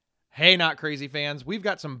Hey, Not Crazy fans, we've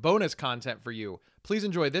got some bonus content for you. Please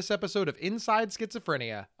enjoy this episode of Inside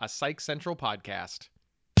Schizophrenia, a Psych Central podcast.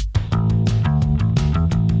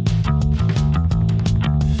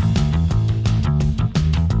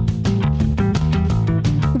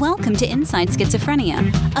 Welcome to Inside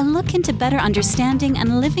Schizophrenia, a look into better understanding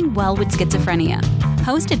and living well with schizophrenia.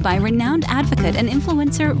 Hosted by renowned advocate and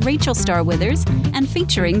influencer Rachel Starr Withers and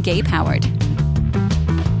featuring Gabe Howard.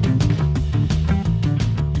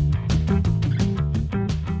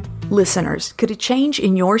 Listeners, could a change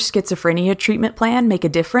in your schizophrenia treatment plan make a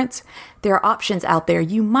difference? There are options out there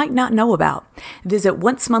you might not know about. Visit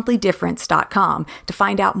oncemonthly.difference.com to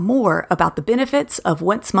find out more about the benefits of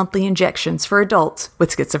once-monthly injections for adults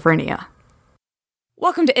with schizophrenia.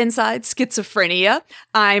 Welcome to Inside Schizophrenia.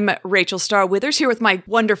 I'm Rachel Starr Withers here with my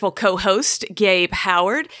wonderful co-host, Gabe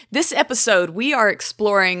Howard. This episode, we are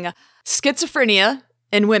exploring schizophrenia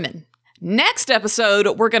in women. Next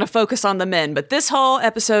episode, we're going to focus on the men, but this whole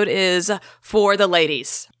episode is for the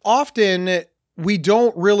ladies. Often, we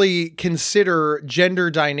don't really consider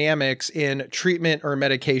gender dynamics in treatment or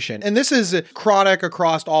medication. And this is chronic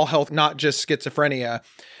across all health, not just schizophrenia.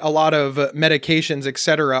 A lot of medications,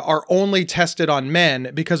 etc., are only tested on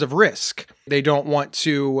men because of risk. They don't want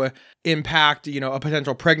to impact, a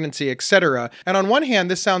potential pregnancy, etc. And on one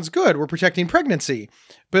hand, this sounds good. We're protecting pregnancy.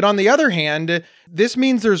 But on the other hand, this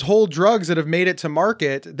means there's whole drugs that have made it to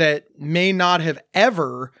market that may not have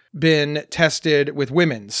ever been tested with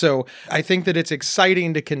women. So I think that it's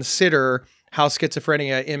exciting to consider how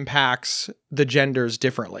schizophrenia impacts the genders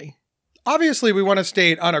differently. Obviously, we want to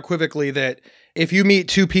state unequivocally that if you meet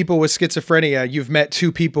two people with schizophrenia, you've met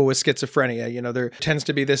two people with schizophrenia. There tends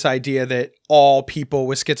to be this idea that all people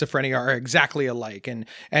with schizophrenia are exactly alike.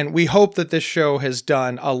 And we hope that this show has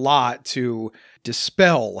done a lot to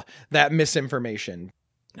dispel that misinformation.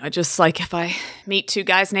 Just like if I meet two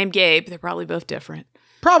guys named Gabe, they're probably both different.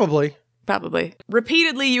 Probably.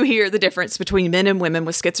 Repeatedly, you hear the difference between men and women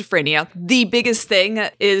with schizophrenia. The biggest thing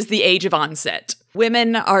is the age of onset.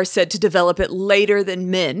 Women are said to develop it later than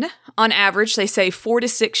men. On average, they say 4 to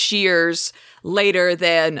 6 years later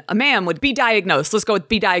than a man would be diagnosed. Let's go with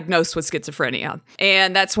be diagnosed with schizophrenia.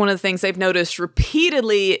 And that's one of the things they've noticed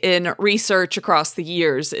repeatedly in research across the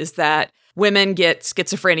years is that women get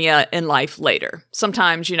schizophrenia in life later.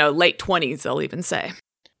 Sometimes, late 20s, they'll even say.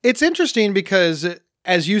 It's interesting because,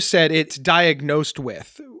 as you said, it's diagnosed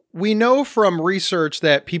with. We know from research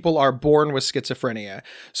that people are born with schizophrenia.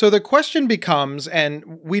 So the question becomes, and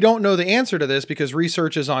we don't know the answer to this because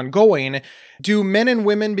research is ongoing, do men and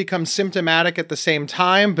women become symptomatic at the same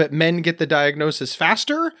time, but men get the diagnosis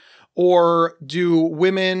faster? Or do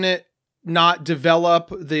women not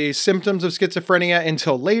develop the symptoms of schizophrenia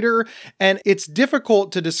until later? And it's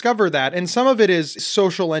difficult to discover that. And some of it is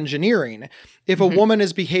social engineering. If a woman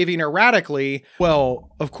is behaving erratically,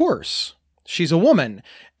 well, of course, she's a woman.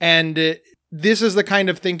 And this is the kind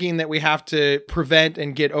of thinking that we have to prevent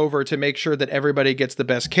and get over to make sure that everybody gets the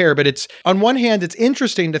best care. But it's, on one hand, it's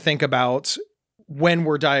interesting to think about when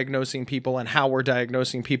we're diagnosing people and how we're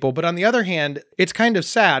diagnosing people. But on the other hand, it's kind of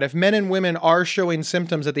sad. If men and women are showing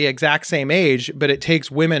symptoms at the exact same age, but it takes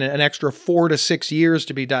women an extra 4 to 6 years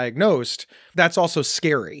to be diagnosed, that's also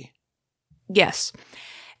scary. Yes.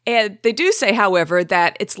 And they do say, however,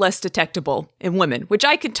 that it's less detectable in women, which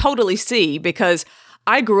I could totally see because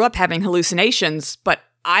I grew up having hallucinations, but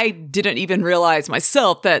I didn't even realize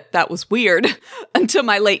myself that that was weird until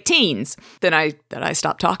my late teens. Then I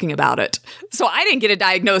stopped talking about it. So I didn't get a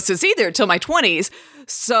diagnosis either until my 20s.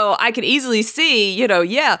 So I could easily see,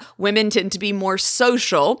 women tend to be more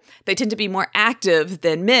social. They tend to be more active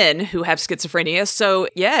than men who have schizophrenia. So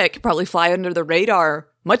yeah, it could probably fly under the radar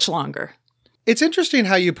much longer. It's interesting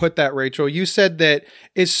how you put that, Rachel. You said that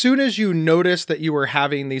as soon as you noticed that you were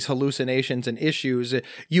having these hallucinations and issues,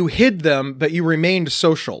 you hid them, but you remained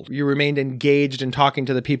social. You remained engaged in talking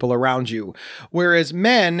to the people around you. Whereas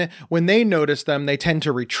men, when they notice them, they tend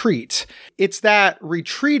to retreat. It's that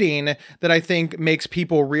retreating that I think makes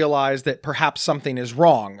people realize that perhaps something is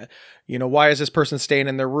wrong. Why is this person staying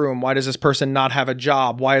in their room? Why does this person not have a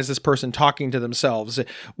job? Why is this person talking to themselves?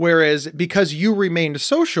 Whereas because you remained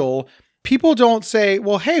social, people don't say,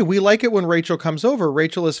 well, hey, we like it when Rachel comes over.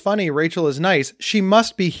 Rachel is funny. Rachel is nice. She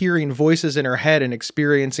must be hearing voices in her head and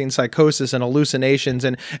experiencing psychosis and hallucinations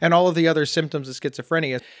and all of the other symptoms of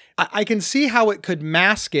schizophrenia. I can see how it could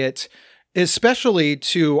mask it, especially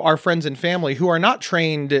to our friends and family who are not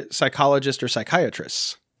trained psychologists or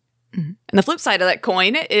psychiatrists. And the flip side of that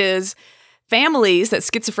coin is families that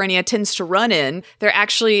schizophrenia tends to run in, there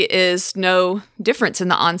actually is no difference in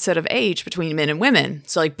the onset of age between men and women.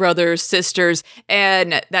 So like brothers, sisters,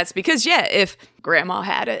 and that's because, if grandma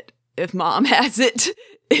had it, if mom has it,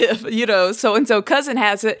 if, so-and-so cousin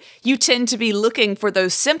has it, you tend to be looking for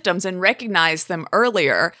those symptoms and recognize them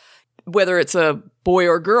earlier. Whether it's a boy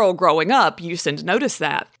or girl growing up, you tend to notice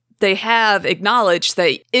that. They have acknowledged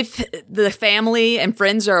that if the family and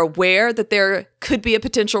friends are aware that there could be a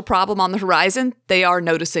potential problem on the horizon, they are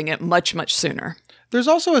noticing it much, much sooner. There's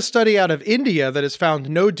also a study out of India that has found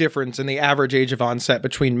no difference in the average age of onset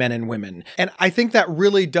between men and women. And I think that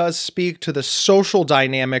really does speak to the social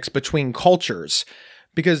dynamics between cultures.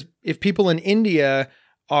 Because if people in India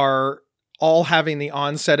are all having the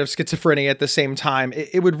onset of schizophrenia at the same time,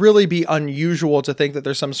 it would really be unusual to think that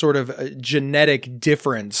there's some sort of genetic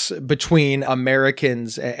difference between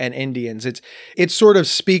Americans and Indians. It sort of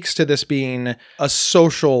speaks to this being a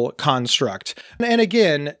social construct. And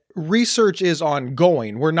again, research is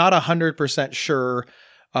ongoing. We're not 100% sure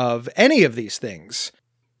of any of these things.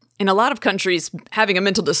 In a lot of countries, having a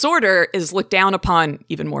mental disorder is looked down upon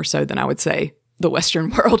even more so than I would say the Western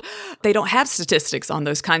world. They don't have statistics on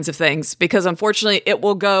those kinds of things because unfortunately it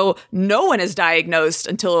will go, no one is diagnosed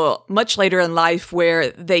until much later in life where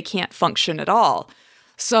they can't function at all.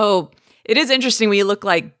 So it is interesting when you look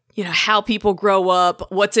like, how people grow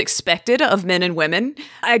up, what's expected of men and women.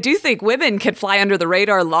 I do think women can fly under the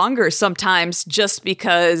radar longer sometimes just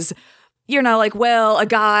because a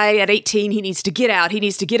guy at 18, he needs to get out, he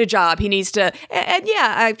needs to get a job, he needs to, and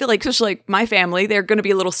yeah, I feel like, especially like my family, they're going to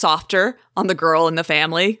be a little softer on the girl in the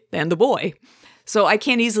family than the boy. So I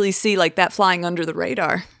can't easily see like that flying under the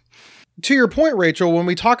radar. To your point, Rachel, when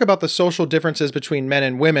we talk about the social differences between men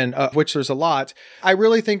and women, of which there's a lot, I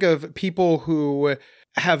really think of people who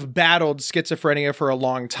have battled schizophrenia for a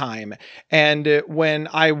long time. And when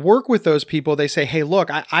I work with those people, they say, hey, look,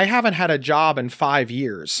 I haven't had a job in 5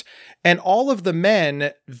 years. And all of the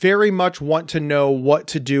men very much want to know what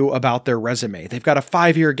to do about their resume. They've got a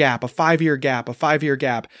 5-year gap, a 5-year gap, a 5-year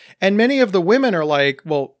gap. And many of the women are like,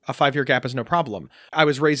 well, a 5-year gap is no problem. I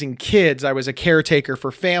was raising kids. I was a caretaker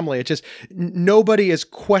for family. It's just nobody is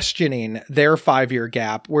questioning their 5-year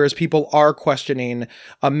gap, whereas people are questioning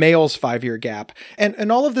a male's 5-year gap.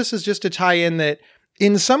 And all of this is just to tie in that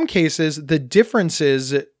in some cases, the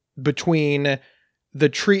differences between the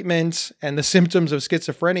treatment and the symptoms of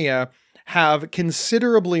schizophrenia have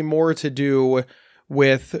considerably more to do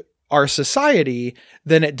with our society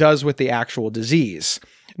than it does with the actual disease.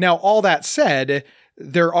 Now, all that said,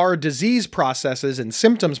 there are disease processes and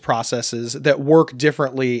symptoms processes that work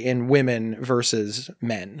differently in women versus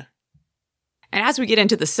men. And as we get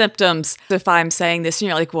into the symptoms, if I'm saying this and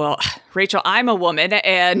you're like, well, Rachel, I'm a woman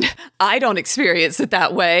and I don't experience it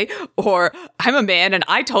that way, or I'm a man and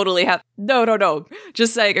I totally have, no.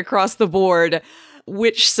 Just saying across the board,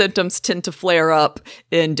 which symptoms tend to flare up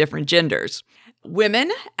in different genders. Women,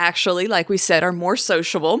 actually, like we said, are more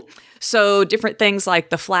sociable. So different things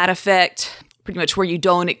like the flat affect, pretty much where you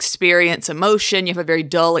don't experience emotion, you have a very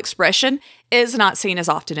dull expression, is not seen as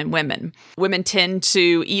often in women. Women tend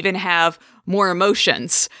to even have more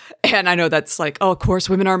emotions. And I know that's like, oh, of course,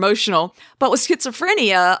 women are emotional. But with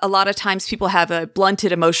schizophrenia, a lot of times people have a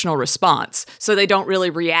blunted emotional response. So they don't really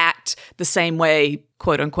react the same way,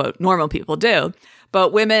 quote unquote, normal people do.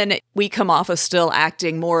 But women, we come off as still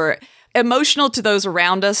acting more emotional to those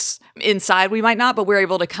around us. Inside, we might not, but we're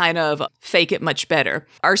able to kind of fake it much better.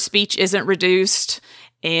 Our speech isn't reduced.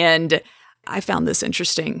 And I found this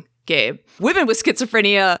interesting, Gabe. Women with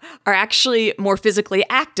schizophrenia are actually more physically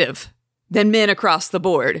active than men across the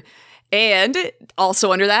board. And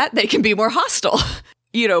also under that, they can be more hostile.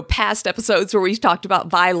 Past episodes where we talked about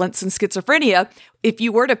violence and schizophrenia, if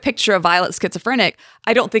you were to picture a violent schizophrenic,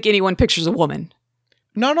 I don't think anyone pictures a woman.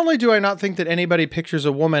 Not only do I not think that anybody pictures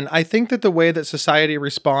a woman, I think that the way that society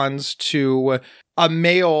responds to a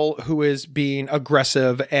male who is being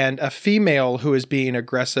aggressive and a female who is being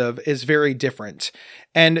aggressive is very different.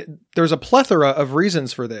 And there's a plethora of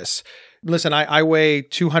reasons for this. Listen, I weigh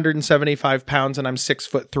 275 pounds and I'm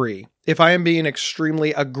 6'3". If I am being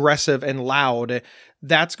extremely aggressive and loud,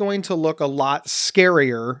 that's going to look a lot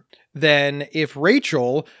scarier than if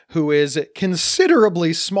Rachel, who is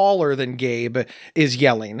considerably smaller than Gabe, is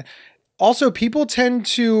yelling. Also, people tend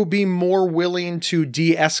to be more willing to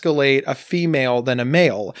de-escalate a female than a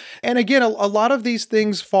male. And again, a lot of these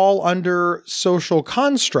things fall under social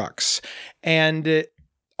constructs. And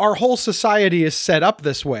our whole society is set up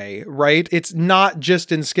this way, right? It's not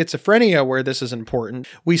just in schizophrenia where this is important.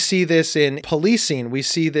 We see this in policing. We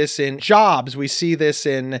see this in jobs. We see this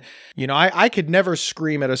in, I could never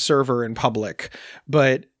scream at a server in public,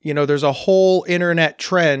 but there's a whole internet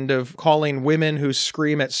trend of calling women who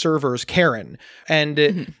scream at servers Karen.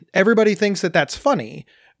 And everybody thinks that that's funny.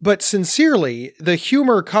 But sincerely, the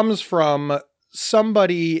humor comes from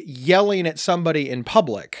somebody yelling at somebody in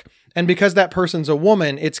public. And because that person's a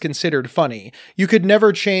woman, it's considered funny. You could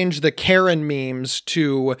never change the Karen memes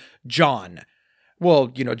to John. Well,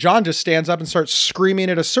 John just stands up and starts screaming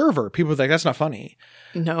at a server. People are like, that's not funny.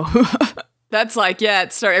 No. That's like,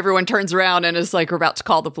 everyone turns around and is like, we're about to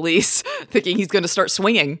call the police, thinking he's going to start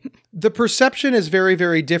swinging. The perception is very,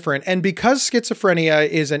 very different. And because schizophrenia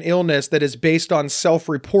is an illness that is based on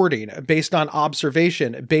self-reporting, based on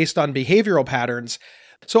observation, based on behavioral patterns,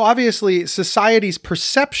 so obviously society's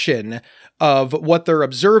perception of what they're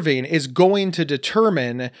observing is going to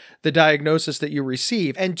determine the diagnosis that you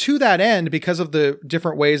receive. And to that end, because of the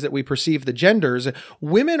different ways that we perceive the genders,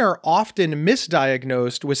 women are often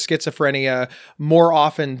misdiagnosed with schizophrenia more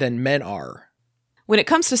often than men are. When it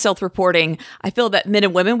comes to self-reporting, I feel that men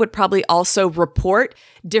and women would probably also report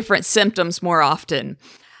different symptoms more often.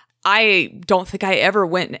 I don't think I ever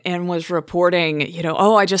went and was reporting,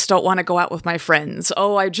 I just don't want to go out with my friends.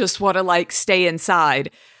 Oh, I just want to stay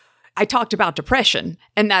inside. I talked about depression,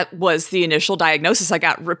 and that was the initial diagnosis I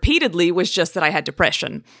got repeatedly, was just that I had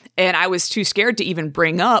depression. And I was too scared to even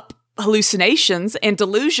bring up hallucinations and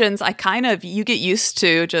delusions. You get used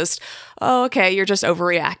to just, oh, okay, you're just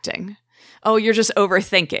overreacting. Oh, you're just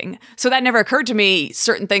overthinking. So that never occurred to me.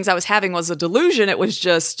 Certain things I was having was a delusion. It was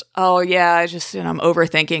just, oh yeah, I'm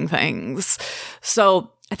overthinking things.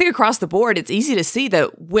 So I think across the board, it's easy to see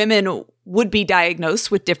that women would be diagnosed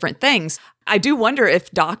with different things. I do wonder if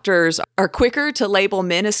doctors are quicker to label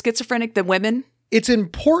men as schizophrenic than women. It's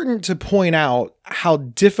important to point out how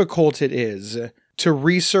difficult it is to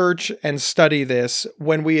research and study this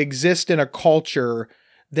when we exist in a culture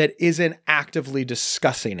that isn't actively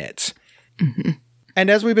discussing it. Mm-hmm. And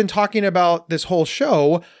as we've been talking about this whole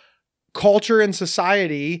show, culture and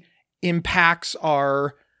society impacts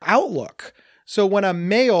our outlook. So when a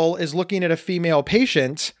male is looking at a female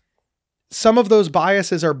patient, some of those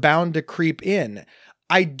biases are bound to creep in.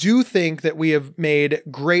 I do think that we have made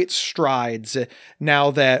great strides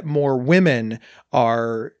now that more women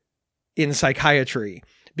are in psychiatry,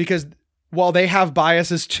 because while they have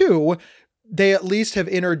biases too, they at least have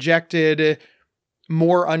interjected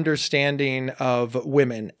more understanding of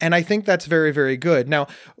women. And I think that's very, very good. Now,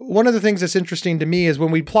 one of the things that's interesting to me is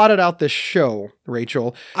when we plotted out this show,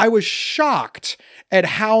 Rachel, I was shocked at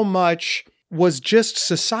how much was just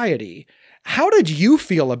society. How did you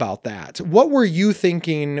feel about that? What were you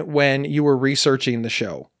thinking when you were researching the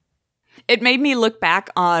show? It made me look back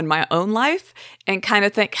on my own life and kind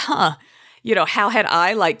of think, how had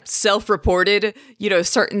I self-reported,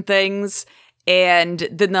 certain things, and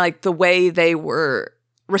then the way they were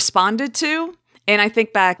responded to. And I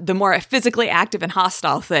think back, the more physically active and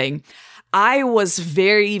hostile thing, I was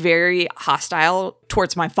very, very hostile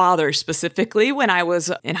towards my father specifically when I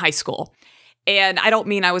was in high school. And I don't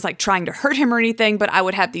mean I was trying to hurt him or anything, but I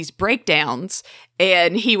would have these breakdowns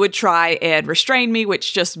and he would try and restrain me,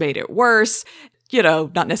 which just made it worse.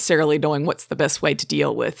 Not necessarily knowing what's the best way to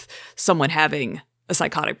deal with someone having a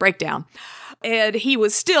psychotic breakdown. And he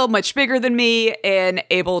was still much bigger than me and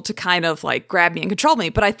able to kind of grab me and control me.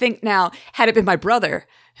 But I think now, had it been my brother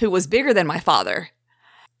who was bigger than my father,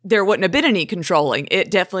 there wouldn't have been any controlling.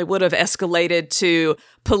 It definitely would have escalated to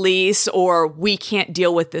police or we can't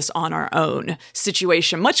deal with this on our own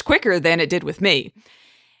situation much quicker than it did with me.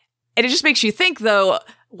 And it just makes you think though,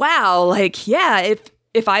 wow,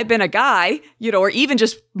 if I'd been a guy, or even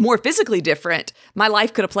just more physically different, my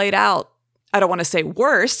life could have played out, I don't want to say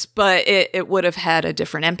worse, but it would have had a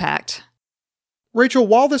different impact. Rachel,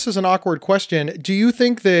 while this is an awkward question, do you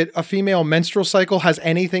think that a female menstrual cycle has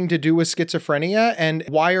anything to do with schizophrenia, and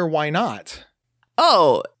why or why not?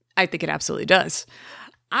 Oh, I think it absolutely does.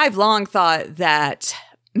 I've long thought that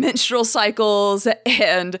menstrual cycles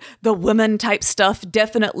and the women type stuff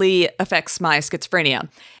definitely affects my schizophrenia.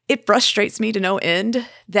 It frustrates me to no end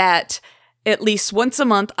that at least once a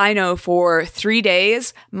month, I know for 3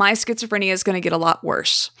 days, my schizophrenia is going to get a lot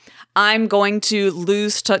worse. I'm going to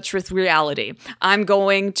lose touch with reality. I'm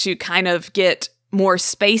going to kind of get more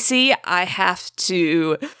spacey. I have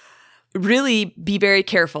to really be very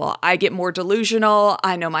careful. I get more delusional.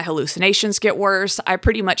 I know my hallucinations get worse. I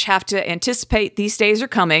pretty much have to anticipate these days are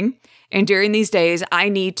coming. And during these days, I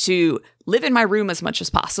need to live in my room as much as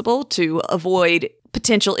possible to avoid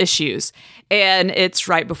potential issues. And it's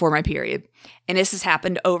right before my period. And this has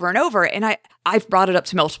happened over and over. And I've brought it up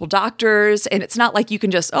to multiple doctors. And it's not like you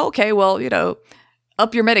can just, up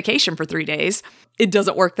your medication for 3 days. It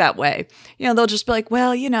doesn't work that way. They'll just be like,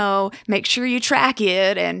 well, make sure you track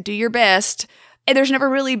it and do your best. And there's never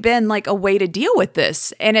really been a way to deal with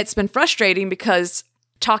this. And it's been frustrating because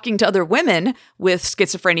talking to other women with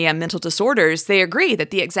schizophrenia and mental disorders, they agree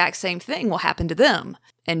that the exact same thing will happen to them.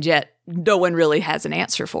 And yet, no one really has an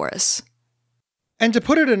answer for us. And to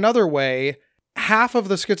put it another way, half of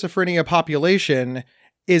the schizophrenia population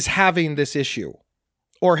is having this issue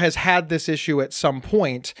or has had this issue at some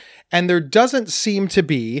point, and there doesn't seem to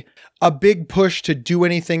be a big push to do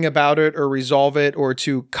anything about it or resolve it or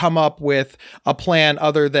to come up with a plan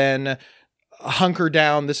other than hunker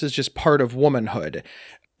down, this is just part of womanhood.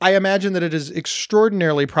 I imagine that it is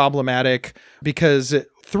extraordinarily problematic because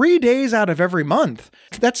 3 days out of every month,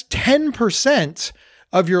 that's 10%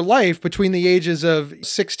 of your life between the ages of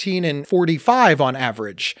 16 and 45 on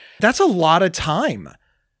average. That's a lot of time.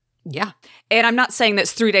 Yeah. And I'm not saying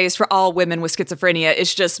that's 3 days for all women with schizophrenia.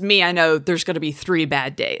 It's just me. I know there's going to be 3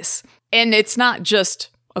 bad days. And it's not just,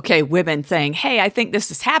 okay, women saying, hey, I think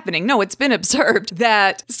this is happening. No, it's been observed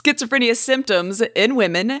that schizophrenia symptoms in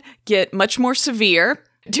women get much more severe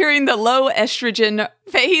during the low estrogen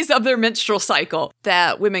phase of their menstrual cycle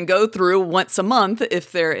that women go through once a month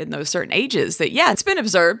if they're in those certain ages. That, yeah, it's been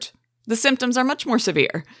observed. The symptoms are much more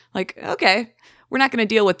severe. Like, okay, we're not going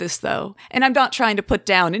to deal with this, though. And I'm not trying to put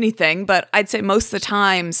down anything, but I'd say most of the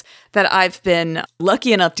times that I've been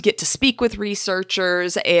lucky enough to get to speak with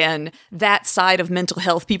researchers and that side of mental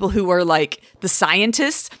health, people who are like the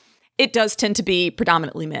scientists, it does tend to be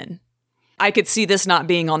predominantly men. I could see this not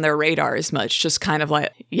being on their radar as much, just kind of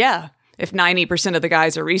like, yeah, if 90% of the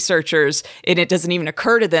guys are researchers and it doesn't even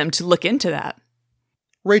occur to them to look into that.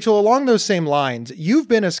 Rachel, along those same lines, you've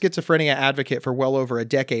been a schizophrenia advocate for well over a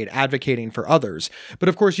decade, advocating for others. But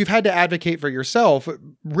of course, you've had to advocate for yourself,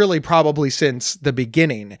 really probably since the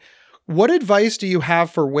beginning. What advice do you have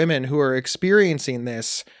for women who are experiencing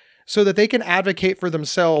this so that they can advocate for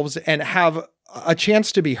themselves and have a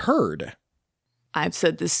chance to be heard? I've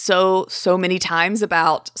said this so many times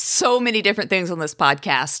about so many different things on this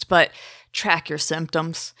podcast, but track your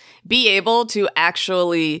symptoms. Be able to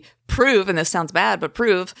actually prove, and this sounds bad, but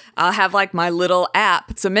prove, I'll have like my little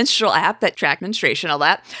app. It's a menstrual app that tracks menstruation, all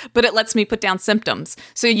that, but it lets me put down symptoms.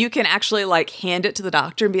 So you can actually like hand it to the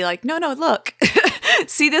doctor and be like, no, look,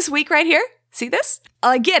 see this week right here? See this?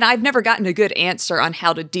 Again, I've never gotten a good answer on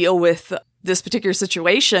how to deal with this particular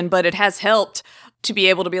situation, but it has helped to be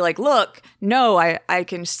able to be like, look, no, I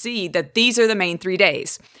can see that these are the main 3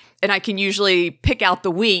 days. And I can usually pick out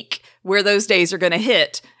the week where those days are going to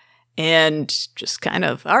hit and just kind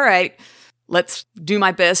of, all right, let's do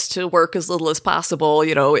my best to work as little as possible,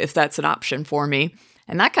 if that's an option for me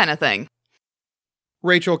and that kind of thing.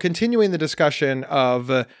 Rachel, continuing the discussion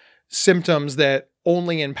of symptoms that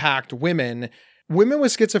only impact women with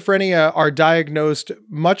schizophrenia are diagnosed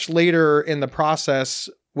much later in the process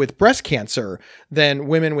with breast cancer than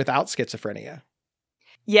women without schizophrenia.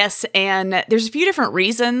 Yes, and there's a few different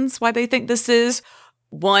reasons why they think this is.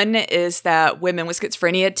 One is that women with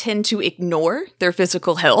schizophrenia tend to ignore their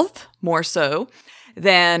physical health more so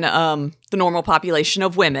than the normal population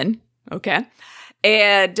of women, okay?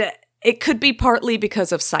 And it could be partly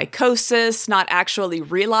because of psychosis, not actually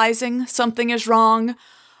realizing something is wrong.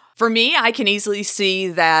 For me, I can easily see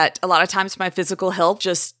that a lot of times my physical health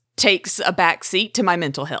just takes a back seat to my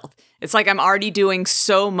mental health. It's like I'm already doing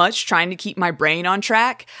so much trying to keep my brain on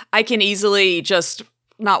track. I can easily just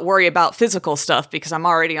not worry about physical stuff because I'm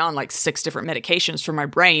already on like 6 different medications for my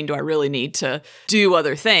brain. Do I really need to do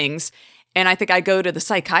other things? And I think I go to the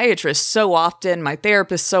psychiatrist so often, my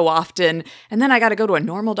therapist so often, and then I got to go to a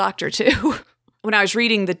normal doctor too. When I was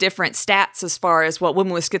reading the different stats as far as what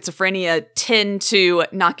women with schizophrenia tend to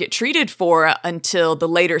not get treated for until the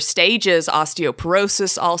later stages,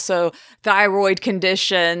 osteoporosis also, thyroid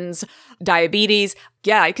conditions, diabetes.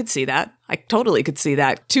 Yeah, I could see that. I totally could see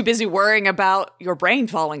that. Too busy worrying about your brain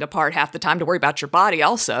falling apart half the time to worry about your body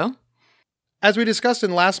also. As we discussed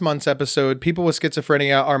in last month's episode, people with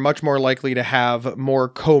schizophrenia are much more likely to have more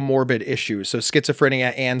comorbid issues, so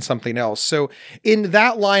schizophrenia and something else. So in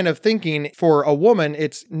that line of thinking, for a woman,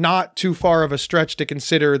 it's not too far of a stretch to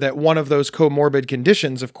consider that one of those comorbid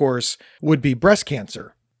conditions, of course, would be breast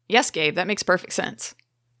cancer. Yes, Gabe, that makes perfect sense.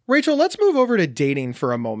 Rachel, let's move over to dating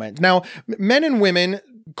for a moment. Now, men and women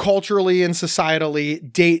culturally and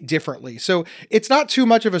societally date differently. So it's not too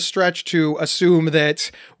much of a stretch to assume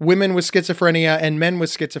that women with schizophrenia and men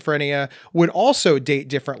with schizophrenia would also date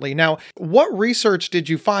differently. Now, what research did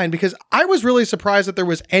you find? Because I was really surprised that there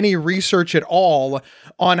was any research at all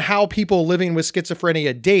on how people living with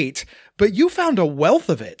schizophrenia date, but you found a wealth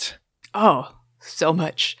of it. Oh, so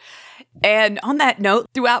much. And on that note,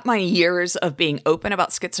 throughout my years of being open about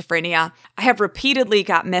schizophrenia, I have repeatedly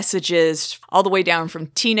got messages all the way down from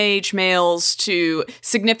teenage males to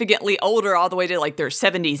significantly older, all the way to like their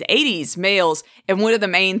 70s, 80s males. And one of the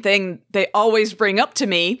main things they always bring up to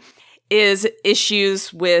me is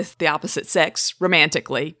issues with the opposite sex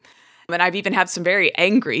romantically. And I've even had some very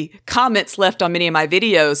angry comments left on many of my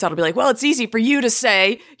videos that'll be like, well, it's easy for you to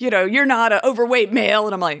say, you're not an overweight male.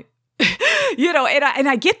 And I'm like, and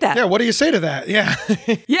I get that. Yeah, what do you say to that? Yeah.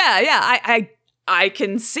 Yeah, I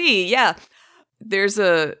can see, yeah. There's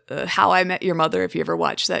a How I Met Your Mother, if you ever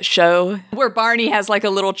watched that show, where Barney has like a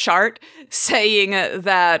little chart saying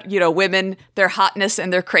that, women, their hotness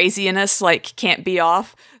and their craziness like can't be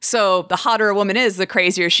off. So the hotter a woman is, the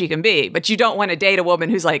crazier she can be. But you don't want to date a woman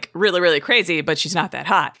who's like really, really crazy, but she's not that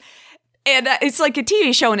hot. And it's like a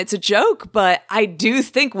TV show and it's a joke, but I do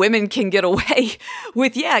think women can get away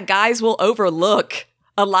with, guys will overlook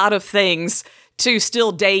a lot of things to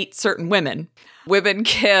still date certain women. Women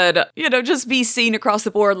can, just be seen across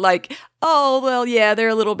the board like, oh, well, yeah, they're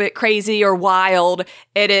a little bit crazy or wild,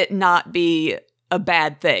 and it not be a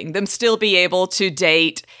bad thing. Them still be able to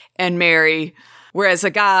date and marry, whereas a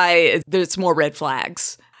guy, there's more red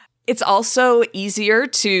flags. It's also easier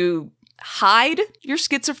to hide your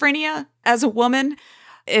schizophrenia as a woman.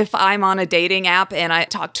 If I'm on a dating app and I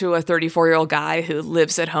talk to a 34-year-old guy who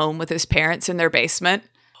lives at home with his parents in their basement.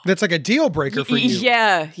 That's like a deal breaker for you.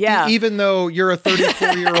 Yeah. Even though you're a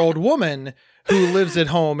 34-year-old woman who lives at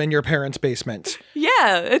home in your parents' basement.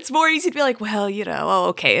 Yeah, it's more easy to be like, well,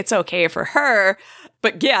 okay, it's okay for her.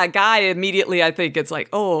 But yeah, a guy immediately, I think it's like,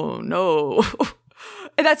 oh, no.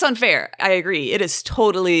 And that's unfair. I agree. It is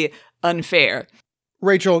totally unfair.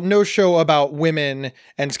 Rachel, no show about women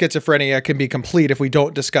and schizophrenia can be complete if we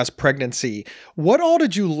don't discuss pregnancy. What all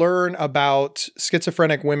did you learn about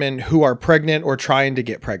schizophrenic women who are pregnant or trying to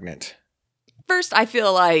get pregnant? First, I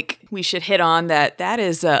feel like we should hit on that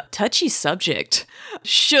is a touchy subject.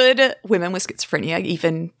 Should women with schizophrenia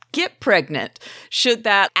even get pregnant? Should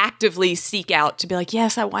that actively seek out to be like,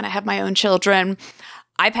 yes, I want to have my own children?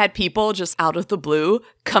 I've had people just out of the blue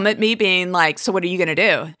come at me being like, so what are you going to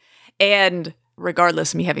do? And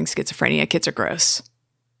regardless of me having schizophrenia, kids are gross.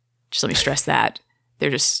 Just let me stress that. They're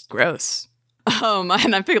just gross.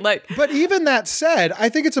 And I feel like... But even that said, I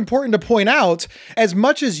think it's important to point out, as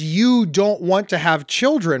much as you don't want to have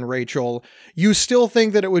children, Rachel, you still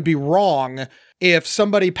think that it would be wrong if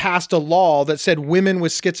somebody passed a law that said women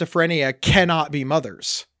with schizophrenia cannot be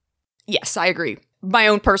mothers. Yes, I agree. My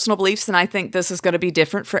own personal beliefs, and I think this is going to be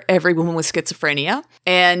different for every woman with schizophrenia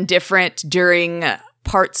and different during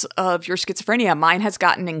parts of your schizophrenia. Mine has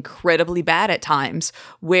gotten incredibly bad at times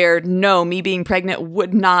where me being pregnant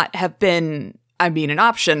would not have been, an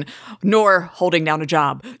option, nor holding down a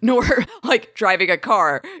job, nor like driving a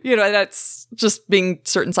car. That's just being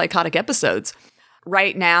certain psychotic episodes.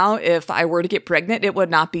 Right now, if I were to get pregnant, it would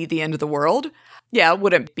not be the end of the world. Yeah, it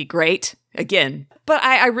wouldn't be great again. But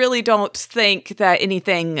I really don't think that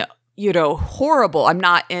anything horrible. I'm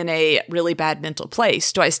not in a really bad mental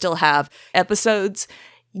place. Do I still have episodes?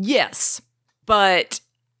 Yes. But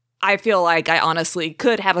I feel like I honestly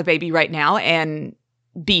could have a baby right now and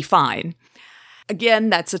be fine. Again,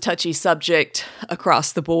 that's a touchy subject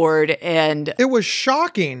across the board. And it was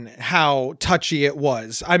shocking how touchy it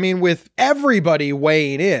was. With everybody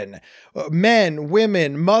weighing in, men,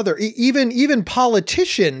 women, mother, even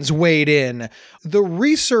politicians weighed in. The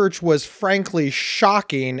research was frankly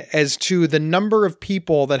shocking as to the number of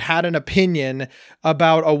people that had an opinion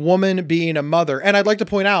about a woman being a mother. And I'd like to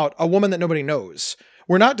point out, a woman that nobody knows.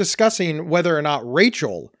 We're not discussing whether or not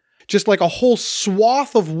Rachel, just like a whole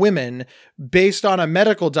swath of women based on a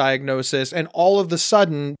medical diagnosis, and all of the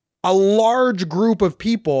sudden, a large group of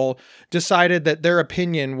people decided that their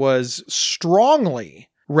opinion was strongly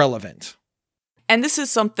relevant. And this is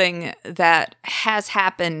something that has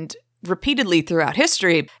happened repeatedly throughout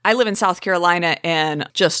history. I live in South Carolina, and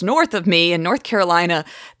just north of me in North Carolina,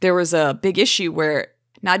 there was a big issue where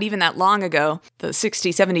not even that long ago, the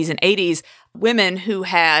 60s, 70s, and 80s, women who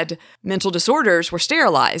had mental disorders were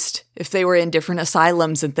sterilized if they were in different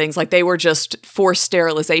asylums and things. Like, they were just forced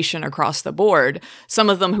sterilization across the board. Some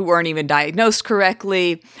of them who weren't even diagnosed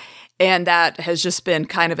correctly. And that has just been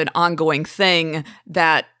kind of an ongoing thing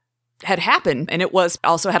that had happened. And it was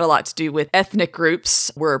also had a lot to do with ethnic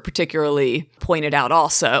groups were particularly pointed out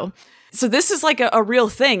also. So this is like a real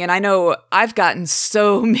thing. And I know I've gotten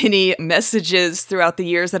so many messages throughout the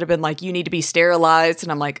years that have been like, you need to be sterilized.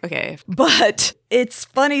 And I'm like, okay. But it's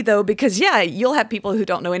funny though, because you'll have people who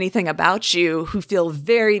don't know anything about you who feel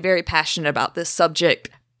very, very passionate about this subject,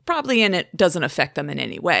 probably, and it doesn't affect them in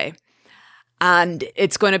any way. And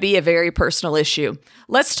it's going to be a very personal issue.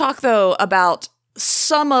 Let's talk, though, about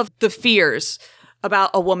some of the fears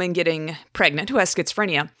about a woman getting pregnant who has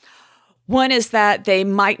schizophrenia. One is that they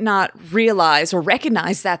might not realize or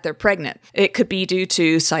recognize that they're pregnant. It could be due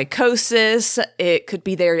to psychosis. It could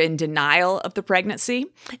be they're in denial of the pregnancy.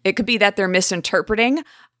 It could be that they're misinterpreting.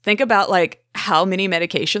 Think about like how many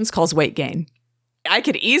medications cause weight gain. I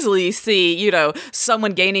could easily see,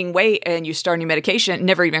 someone gaining weight and you start a new medication. It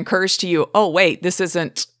never even occurs to you, oh, wait, it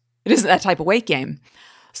isn't that type of weight gain.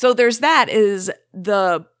 So there's that is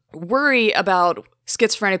the worry about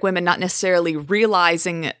schizophrenic women not necessarily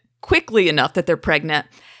realizing quickly enough that they're pregnant.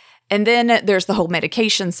 And then there's the whole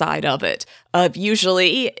medication side of it.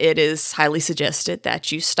 Usually it is highly suggested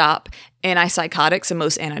that you stop antipsychotics and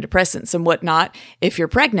most antidepressants and whatnot if you're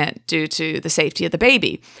pregnant due to the safety of the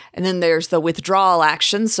baby. And then there's the withdrawal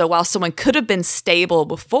action. So while someone could have been stable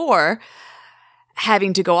before,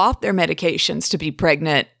 having to go off their medications to be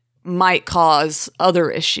pregnant might cause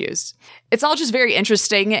other issues. It's all just very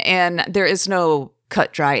interesting, and there is no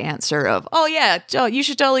cut dry answer of, oh yeah, you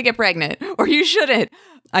should totally get pregnant or you shouldn't.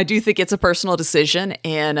 I do think it's a personal decision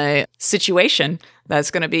and a situation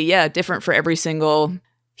that's going to be, different for every single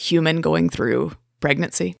human going through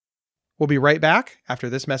pregnancy. We'll be right back after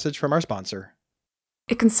this message from our sponsor.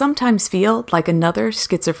 It can sometimes feel like another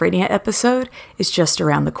schizophrenia episode is just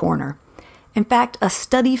around the corner. In fact, a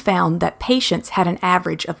study found that patients had an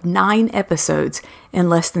average of 9 episodes in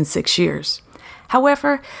less than 6 years.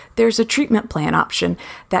 However, there's a treatment plan option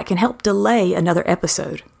that can help delay another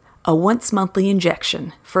episode, a once-monthly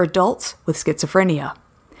injection for adults with schizophrenia.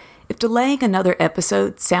 If delaying another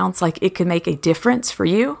episode sounds like it could make a difference for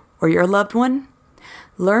you or your loved one,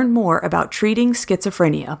 learn more about treating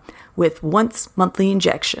schizophrenia with once-monthly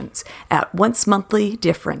injections at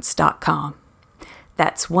oncemonthly-difference.com.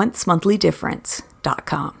 That's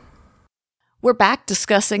oncemonthly-difference.com. We're back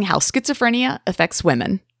discussing how schizophrenia affects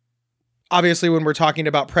women. Obviously, when we're talking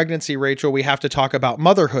about pregnancy, Rachel, we have to talk about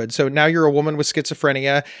motherhood. So now you're a woman with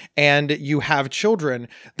schizophrenia and you have children.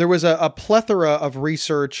 There was a plethora of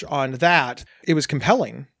research on that. It was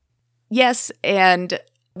compelling. Yes. And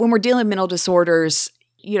when we're dealing with mental disorders,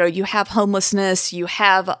 you have homelessness, you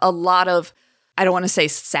have a lot of, I don't want to say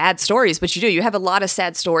sad stories, but you do. You have a lot of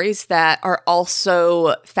sad stories that are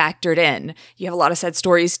also factored in. You have a lot of sad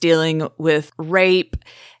stories dealing with rape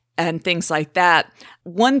and things like that.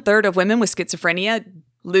 1/3 of women with schizophrenia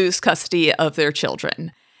lose custody of their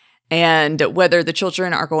children. And whether the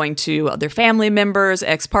children are going to their family members,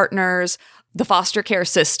 ex-partners, the foster care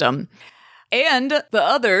system, and the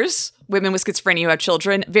others, women with schizophrenia who have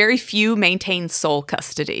children, very few maintain sole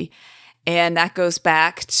custody. And that goes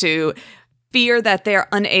back to fear that they're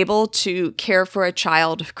unable to care for a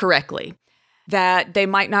child correctly, that they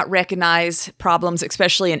might not recognize problems,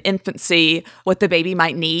 especially in infancy, what the baby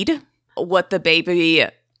might need, what the baby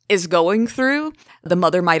is going through. The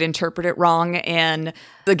mother might interpret it wrong. And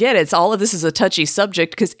again, all of this is a touchy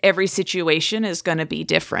subject because every situation is going to be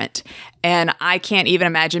different. And I can't even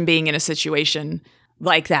imagine being in a situation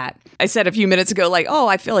like that. I said a few minutes ago,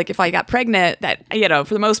 I feel like if I got pregnant, that,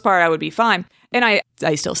 for the most part, I would be fine. And I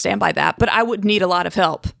still stand by that, but I would need a lot of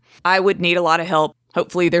help.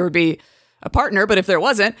 Hopefully there would be a partner, but if there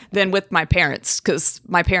wasn't, then with my parents, because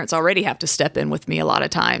my parents already have to step in with me a lot of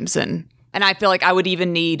times. And I feel like I would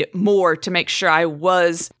even need more to make sure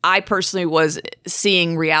I personally was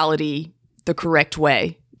seeing reality the correct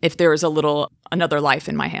way if there was another life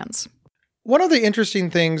in my hands. One of the interesting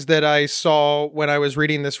things that I saw when I was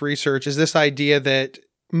reading this research is this idea that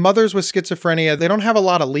mothers with schizophrenia, they don't have a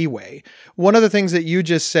lot of leeway. One of the things that you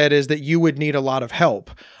just said is that you would need a lot of help.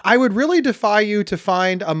 I would really defy you to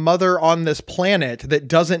find a mother on this planet that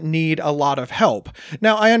doesn't need a lot of help.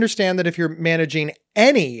 Now, I understand that if you're managing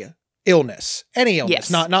any illness, yes.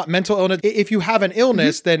 not mental illness, if you have an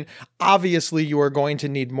illness, then obviously you are going to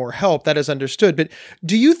need more help. That is understood. But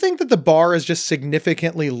do you think that the bar is just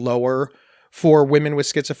significantly lower for women with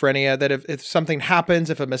schizophrenia, that if something happens,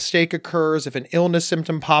 if a mistake occurs, if an illness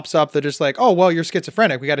symptom pops up, they're just like, oh, well, you're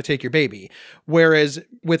schizophrenic, we got to take your baby. Whereas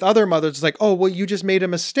with other mothers, it's like, oh, well, you just made a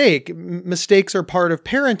mistake. Mistakes are part of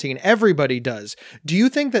parenting. Everybody does. Do you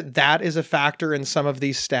think that that is a factor in some of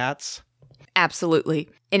these stats? Absolutely.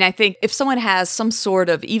 And I think if someone has some sort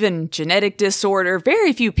of even genetic disorder,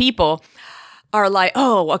 very few people are like,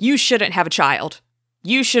 oh, well, you shouldn't have a child.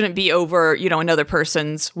 You shouldn't be over, another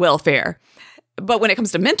person's welfare. But when it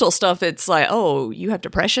comes to mental stuff, it's like, oh, you have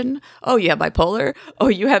depression? Oh, you have bipolar? Oh,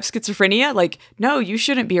 you have schizophrenia? Like, no, you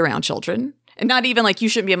shouldn't be around children. And not even like you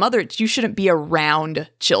shouldn't be a mother. You shouldn't be around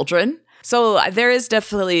children. So there is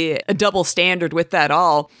definitely a double standard with that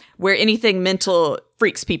all, where anything mental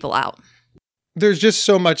freaks people out. There's just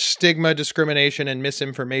so much stigma, discrimination, and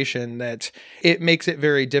misinformation that it makes it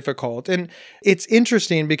very difficult. And it's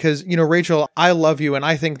interesting because, Rachel, I love you and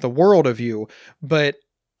I think the world of you, but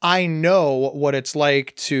I know what it's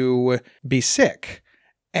like to be sick.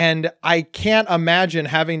 And I can't imagine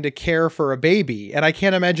having to care for a baby. And I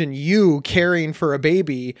can't imagine you caring for a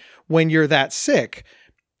baby when you're that sick.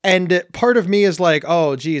 And part of me is like,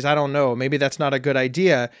 oh, geez, I don't know. Maybe that's not a good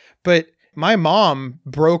idea. But my mom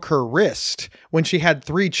broke her wrist when she had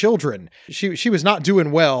 3 children. She was not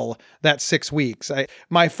doing well that 6 weeks.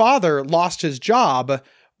 My father lost his job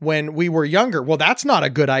when we were younger. Well, that's not a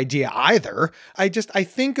good idea either. I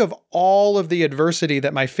think of all of the adversity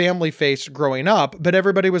that my family faced growing up, but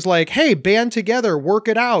everybody was like, hey, band together, work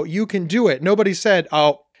it out. You can do it. Nobody said,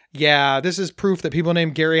 oh, yeah, this is proof that people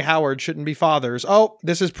named Gary Howard shouldn't be fathers. Oh,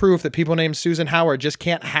 this is proof that people named Susan Howard just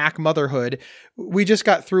can't hack motherhood. We just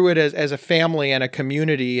got through it as a family and a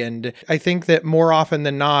community. And I think that more often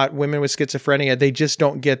than not, women with schizophrenia, they just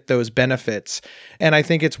don't get those benefits. And I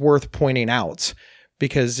think it's worth pointing out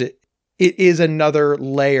because it is another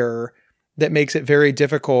layer that makes it very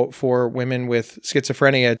difficult for women with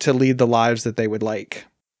schizophrenia to lead the lives that they would like.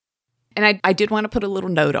 And I did want to put a little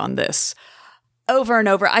note on this. Over and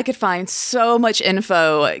over, I could find so much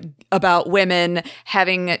info about women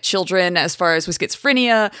having children as far as with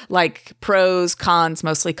schizophrenia, like pros, cons,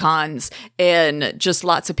 mostly cons, and just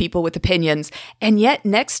lots of people with opinions. And yet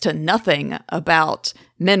next to nothing about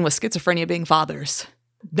men with schizophrenia being fathers.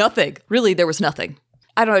 Nothing. Really, there was nothing.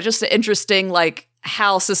 I don't know, just interesting, like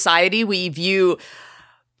how society, we view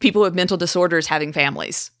people with mental disorders having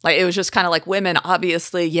families. Like it was just kind of like women,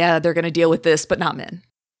 obviously, yeah, they're going to deal with this, but not men.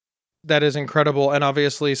 That is incredible. And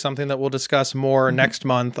obviously something that we'll discuss more next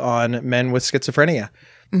month on men with schizophrenia.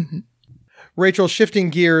 Mm-hmm. Rachel, shifting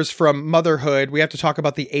gears from motherhood, we have to talk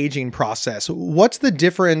about the aging process. What's the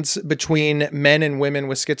difference between men and women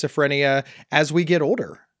with schizophrenia as we get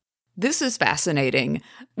older? This is fascinating.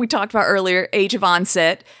 We talked about earlier, age of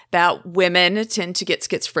onset, that women tend to get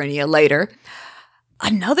schizophrenia later.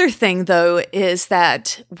 Another thing, though, is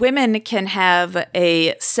that women can have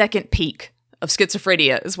a second peak of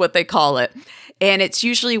schizophrenia, is what they call it. And it's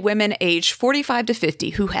usually women aged 45 to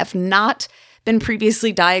 50 who have not been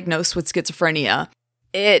previously diagnosed with schizophrenia.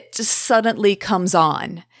 It suddenly comes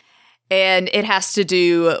on. And it has to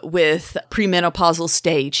do with premenopausal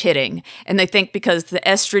stage hitting. And they think because the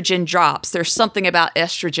estrogen drops, there's something about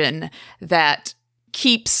estrogen that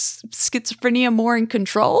keeps schizophrenia more in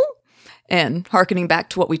control. And hearkening back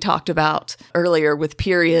to what we talked about earlier with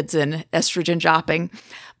periods and estrogen dropping.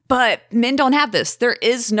 But men don't have this. There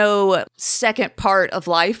is no second part of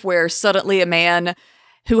life where suddenly a man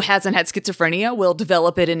who hasn't had schizophrenia will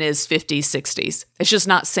develop it in his 50s, 60s. It's just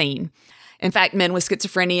not seen. In fact, men with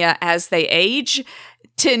schizophrenia, as they age,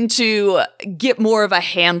 tend to get more of a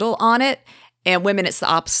handle on it. And women, it's the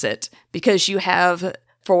opposite. Because you have,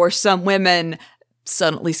 for some women,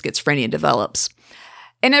 suddenly schizophrenia develops.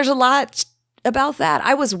 And there's a lot about that.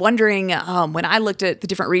 I was wondering, when I looked at the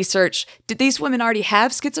different research, did these women already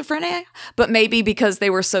have schizophrenia? But maybe because they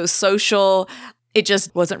were so social, it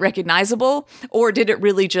just wasn't recognizable? Or did it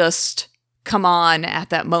really just come on at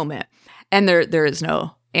that moment? And there is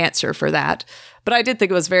no answer for that. But I did think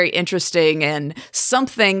it was very interesting and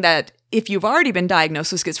something that if you've already been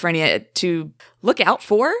diagnosed with schizophrenia, to look out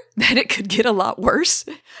for, that it could get a lot worse,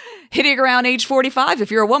 hitting around age 45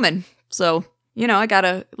 if you're a woman. So, I got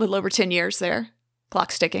a little over 10 years there,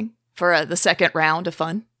 clock's ticking, for the second round of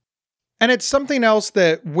fun. And it's something else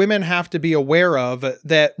that women have to be aware of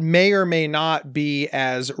that may or may not be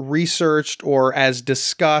as researched or as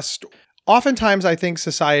discussed. Oftentimes, I think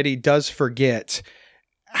society does forget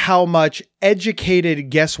how much educated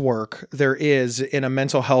guesswork there is in a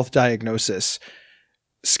mental health diagnosis.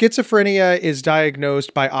 Schizophrenia is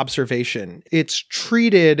diagnosed by observation. It's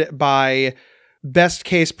treated by best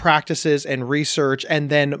case practices and research, and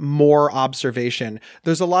then more observation.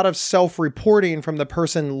 There's a lot of self-reporting from the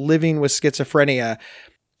person living with schizophrenia.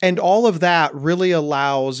 And all of that really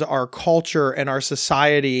allows our culture and our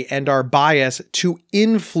society and our bias to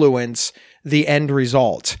influence the end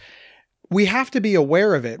result. We have to be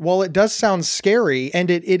aware of it. Well, it does sound scary, and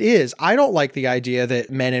it is. I don't like the idea that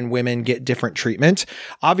men and women get different treatment.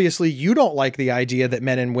 Obviously, you don't like the idea that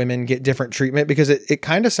men and women get different treatment because it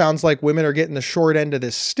kind of sounds like women are getting the short end of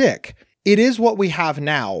this stick. It is what we have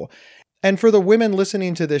now. And for the women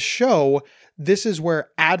listening to this show, this is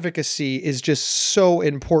where advocacy is just so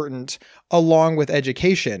important along with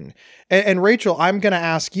education. And Rachel, I'm going to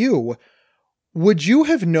ask you, would you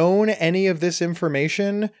have known any of this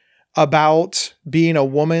information about being a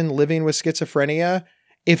woman living with schizophrenia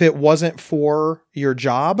if it wasn't for your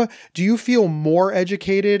job? Do you feel more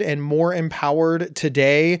educated and more empowered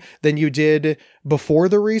today than you did before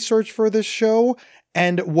the research for this show?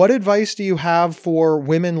 And what advice do you have for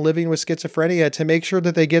women living with schizophrenia to make sure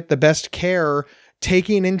that they get the best care,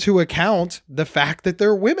 taking into account the fact that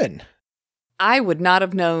they're women? I would not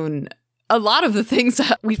have known a lot of the things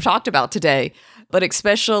that we've talked about today, but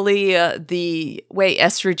especially the way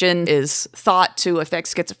estrogen is thought to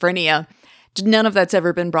affect schizophrenia. None of that's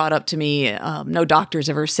ever been brought up to me. No doctor's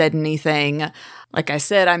ever said anything. Like I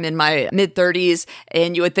said, I'm in my mid-30s,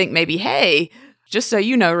 and you would think maybe, hey, just so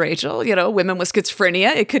you know, Rachel, women with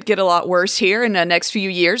schizophrenia, it could get a lot worse here in the next few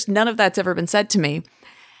years. None of that's ever been said to me.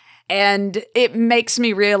 And it makes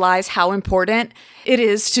me realize how important it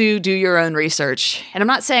is to do your own research. And I'm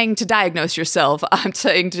not saying to diagnose yourself. I'm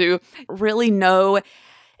saying to really know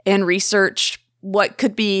and research what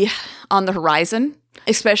could be on the horizon,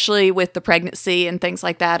 especially with the pregnancy and things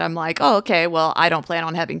like that. I'm like, oh, okay, well, I don't plan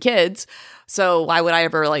on having kids. So why would I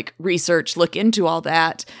ever look into all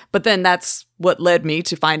that? But then that's what led me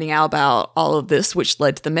to finding out about all of this, which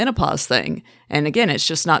led to the menopause thing. And again, it's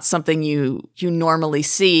just not something you normally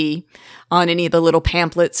see on any of the little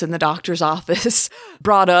pamphlets in the doctor's office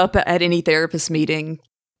brought up at any therapist meeting.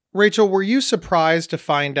 Rachel, were you surprised to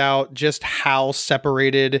find out just how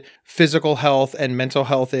separated physical health and mental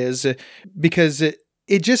health is? Because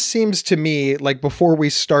it just seems to me like before we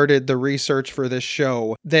started the research for this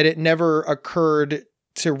show that it never occurred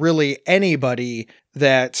to really anybody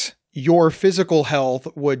that your physical health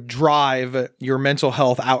would drive your mental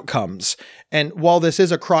health outcomes. And while this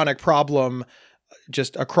is a chronic problem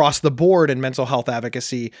just across the board in mental health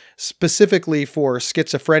advocacy, specifically for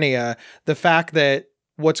schizophrenia, the fact that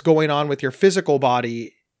what's going on with your physical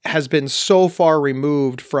body has been so far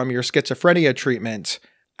removed from your schizophrenia treatment,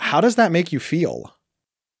 how does that make you feel?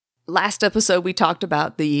 Last episode, we talked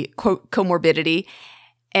about the quote comorbidity,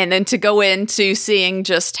 and then to go into seeing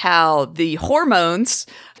just how the hormones,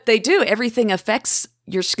 everything affects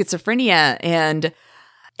your schizophrenia, and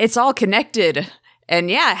it's all connected. And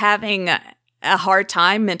yeah, having a hard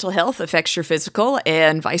time, mental health affects your physical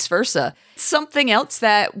and vice versa. Something else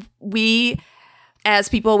that we, as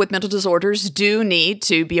people with mental disorders, do need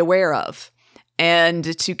to be aware of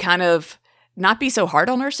and to kind of not be so hard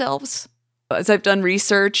on ourselves. As I've done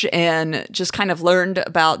research and just kind of learned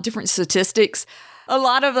about different statistics, a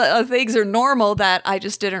lot of things are normal that I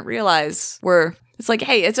just didn't realize were, it's like,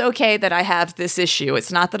 hey, it's okay that I have this issue.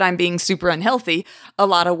 It's not that I'm being super unhealthy. A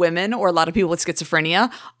lot of women or a lot of people with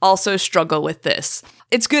schizophrenia also struggle with this.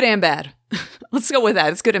 It's good and bad. Let's go with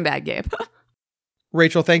that. It's good and bad, Gabe.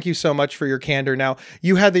 Rachel, thank you so much for your candor. Now,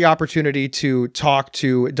 you had the opportunity to talk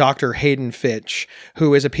to Dr. Hayden Fitch,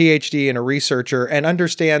 who is a PhD and a researcher and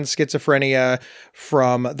understands schizophrenia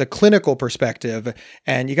from the clinical perspective.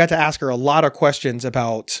 And you got to ask her a lot of questions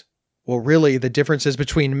about, well, really the differences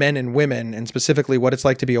between men and women, and specifically what it's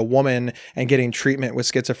like to be a woman and getting treatment with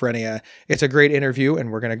schizophrenia. It's a great interview,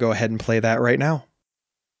 and we're going to go ahead and play that right now.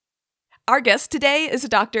 Our guest today is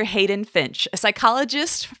Dr. Hayden Fitch, a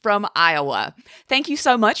psychologist from Iowa. Thank you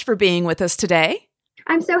so much for being with us today.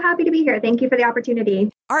 I'm so happy to be here. Thank you for the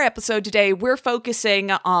opportunity. Our episode today, we're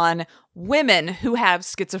focusing on women who have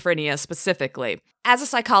schizophrenia specifically. As a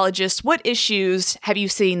psychologist, what issues have you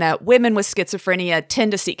seen that women with schizophrenia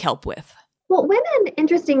tend to seek help with? Well, women,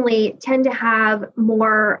 interestingly, tend to have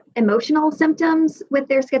more emotional symptoms with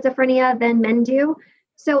their schizophrenia than men do.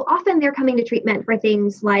 So often they're coming to treatment for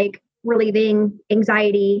things like relieving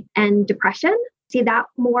anxiety and depression. See that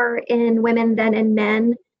more in women than in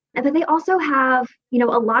men. But they also have, a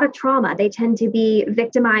lot of trauma. They tend to be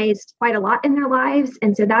victimized quite a lot in their lives.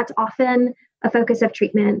 And so that's often a focus of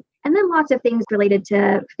treatment. And then lots of things related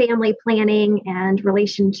to family planning and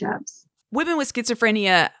relationships. Women with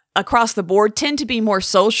schizophrenia across the board tend to be more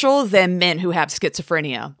social than men who have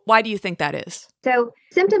schizophrenia. Why do you think that is? So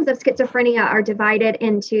symptoms of schizophrenia are divided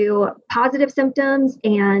into positive symptoms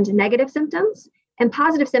and negative symptoms. And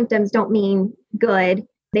positive symptoms don't mean good.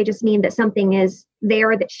 They just mean that something is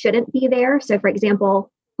there that shouldn't be there. So for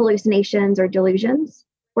example, hallucinations or delusions.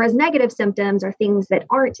 Whereas negative symptoms are things that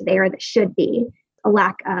aren't there that should be. A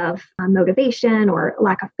lack of motivation or a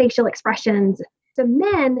lack of facial expressions. So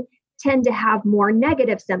men tend to have more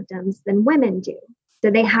negative symptoms than women do. So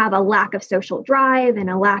they have a lack of social drive and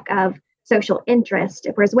a lack of social interest,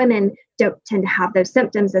 whereas women don't tend to have those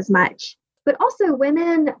symptoms as much. But also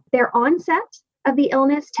women, their onset of the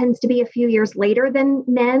illness tends to be a few years later than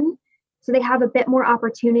men. So they have a bit more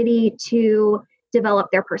opportunity to develop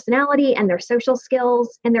their personality and their social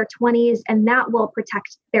skills in their 20s, and that will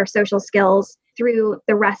protect their social skills through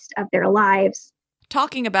the rest of their lives.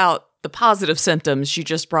 Talking about the positive symptoms you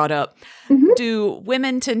just brought up. Mhm. Do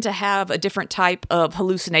women tend to have a different type of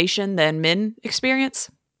hallucination than men experience?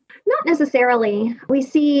 Not necessarily. We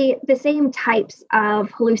see the same types of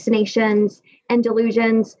hallucinations and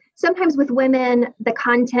delusions. Sometimes with women, the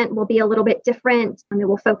content will be a little bit different. It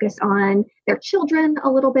will focus on their children a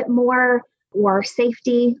little bit more or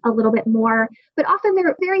safety a little bit more. But often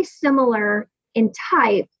they're very similar in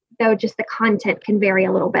type, though just the content can vary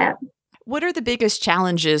a little bit. What are the biggest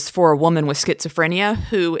challenges for a woman with schizophrenia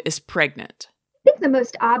who is pregnant? I think the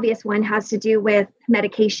most obvious one has to do with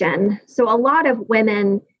medication. So a lot of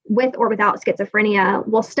women with or without schizophrenia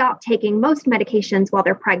will stop taking most medications while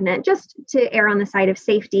they're pregnant, just to err on the side of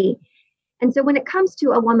safety. And so when it comes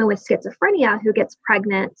to a woman with schizophrenia who gets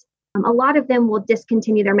pregnant, a lot of them will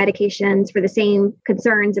discontinue their medications for the same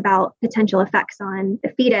concerns about potential effects on the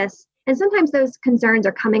fetus. And sometimes those concerns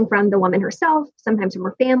are coming from the woman herself, sometimes from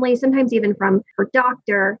her family, sometimes even from her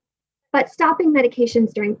doctor. But stopping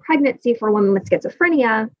medications during pregnancy for a woman with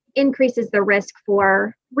schizophrenia increases the risk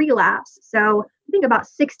for relapse. So I think about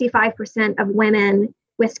 65% of women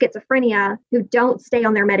with schizophrenia who don't stay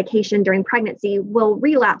on their medication during pregnancy will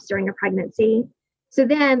relapse during a pregnancy. So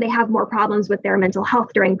then they have more problems with their mental health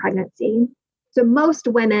during pregnancy. So most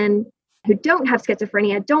women who don't have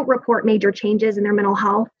schizophrenia don't report major changes in their mental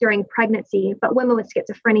health during pregnancy, but women with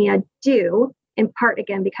schizophrenia do, in part,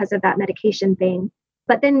 again, because of that medication thing.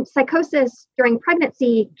 But then psychosis during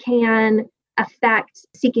pregnancy can affect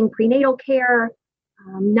seeking prenatal care,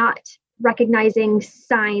 not recognizing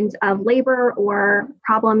signs of labor or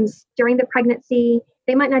problems during the pregnancy.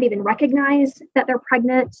 They might not even recognize that they're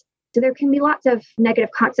pregnant. So there can be lots of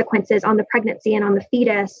negative consequences on the pregnancy and on the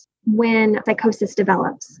fetus when psychosis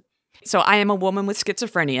develops. So I am a woman with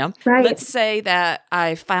schizophrenia. Right. Let's say that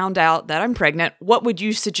I found out that I'm pregnant. What would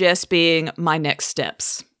you suggest being my next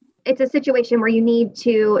steps? It's a situation where you need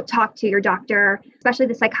to talk to your doctor, especially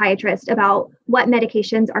the psychiatrist, about what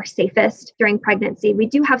medications are safest during pregnancy. We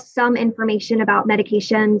do have some information about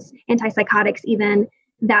medications, antipsychotics even,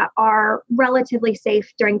 that are relatively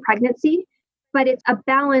safe during pregnancy, but it's a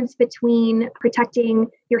balance between protecting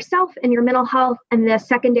yourself and your mental health and the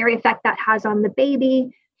secondary effect that has on the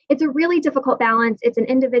baby. It's a really difficult balance. It's an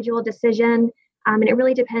individual decision, and it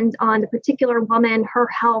really depends on the particular woman, her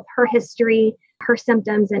health, her history, her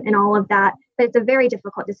symptoms, and all of that. But it's a very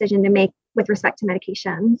difficult decision to make with respect to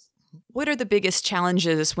medications. What are the biggest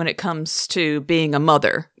challenges when it comes to being a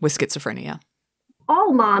mother with schizophrenia?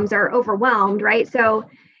 All moms are overwhelmed, right? So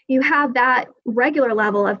you have that regular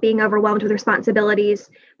level of being overwhelmed with responsibilities,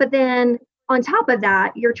 but then on top of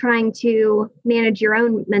that, you're trying to manage your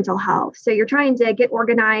own mental health. So you're trying to get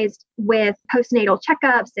organized with postnatal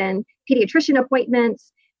checkups and pediatrician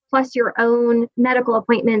appointments, plus your own medical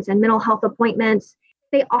appointments and mental health appointments.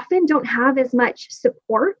 They often don't have as much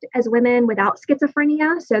support as women without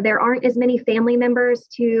schizophrenia. So there aren't as many family members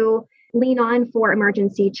to lean on for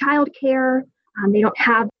emergency childcare. They don't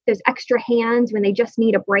have those extra hands when they just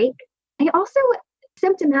need a break. They also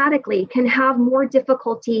symptomatically can have more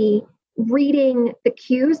difficulty reading the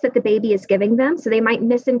cues that the baby is giving them. So they might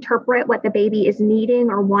misinterpret what the baby is needing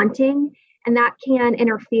or wanting, and that can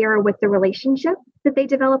interfere with the relationship that they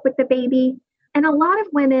develop with the baby. And a lot of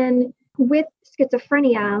women with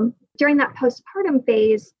schizophrenia during that postpartum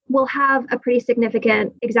phase will have a pretty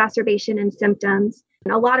significant exacerbation in symptoms.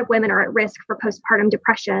 And a lot of women are at risk for postpartum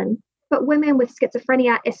depression. But women with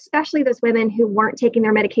schizophrenia, especially those women who weren't taking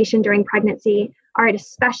their medication during pregnancy, are at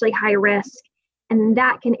especially high risk. And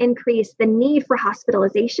that can increase the need for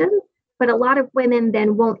hospitalization. But a lot of women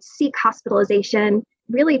then won't seek hospitalization,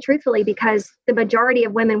 really truthfully, because the majority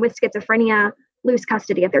of women with schizophrenia lose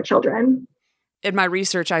custody of their children. In my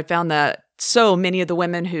research, I found that so many of the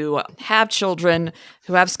women who have children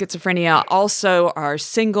who have schizophrenia also are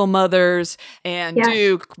single mothers and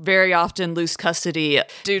do very often lose custody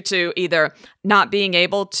due to either not being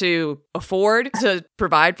able to afford to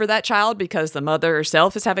provide for that child because the mother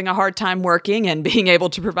herself is having a hard time working and being able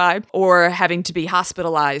to provide, or having to be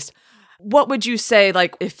hospitalized. What would you say,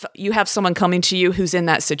 like, if you have someone coming to you who's in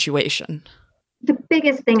that situation? The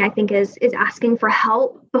biggest thing I think is asking for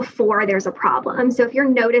help before there's a problem. So if you're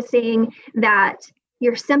noticing that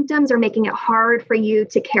your symptoms are making it hard for you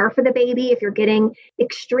to care for the baby, if you're getting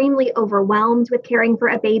extremely overwhelmed with caring for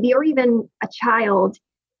a baby or even a child,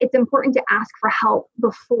 it's important to ask for help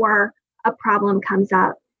before a problem comes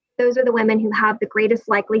up. Those are the women who have the greatest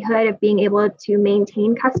likelihood of being able to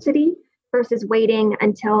maintain custody versus waiting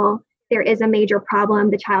until there is a major problem,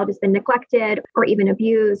 the child has been neglected or even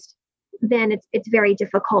abused. Then it's very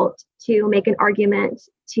difficult to make an argument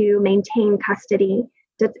to maintain custody.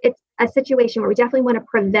 So it's a situation where we definitely want to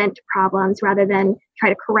prevent problems rather than try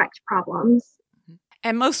to correct problems.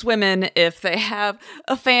 And most women, if they have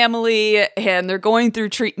a family and they're going through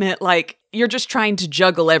treatment, like you're just trying to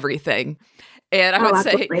juggle everything. And I would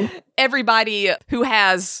absolutely. say everybody who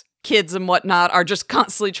has kids and whatnot are just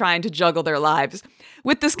constantly trying to juggle their lives.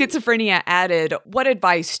 With the schizophrenia added, what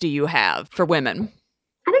advice do you have for women?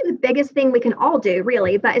 I think the biggest thing we can all do,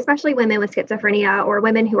 really, but especially women with schizophrenia or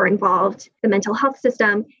women who are involved in the mental health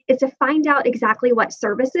system, is to find out exactly what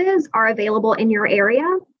services are available in your area.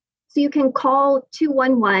 So you can call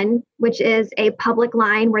 211, which is a public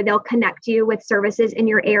line where they'll connect you with services in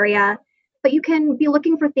your area. But you can be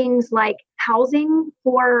looking for things like housing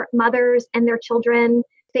for mothers and their children,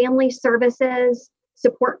 family services,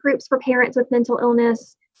 support groups for parents with mental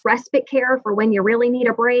illness, respite care for when you really need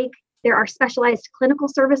a break. There are specialized clinical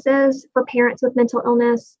services for parents with mental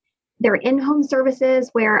illness. There are in-home services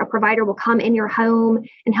where a provider will come in your home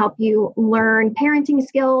and help you learn parenting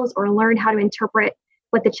skills or learn how to interpret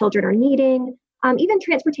what the children are needing. Even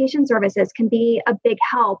transportation services can be a big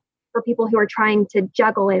help for people who are trying to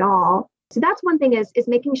juggle it all. So that's one thing is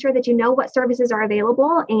making sure that you know what services are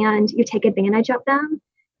available and you take advantage of them.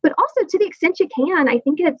 But also, to the extent you can, I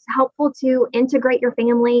think it's helpful to integrate your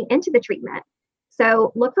family into the treatment.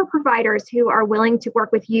 So look for providers who are willing to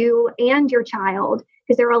work with you and your child,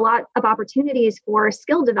 because there are a lot of opportunities for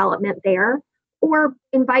skill development there. Or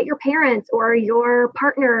invite your parents or your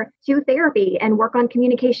partner to therapy and work on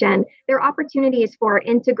communication. There are opportunities for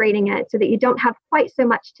integrating it so that you don't have quite so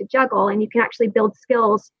much to juggle and you can actually build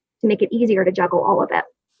skills to make it easier to juggle all of it.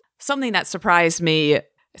 Something that surprised me,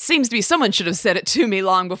 it seems to be someone should have said it to me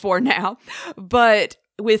long before now, but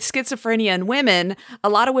with schizophrenia in women, a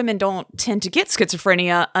lot of women don't tend to get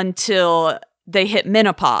schizophrenia until they hit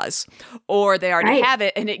menopause or they already have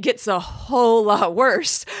it and it gets a whole lot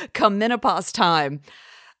worse come menopause time.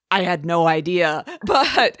 I had no idea,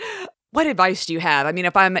 but what advice do you have? I mean,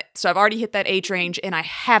 I've already hit that age range and I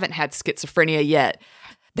haven't had schizophrenia yet.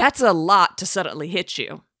 That's a lot to suddenly hit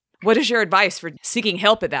you. What is your advice for seeking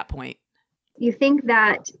help at that point? You think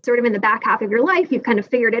that sort of in the back half of your life, you've kind of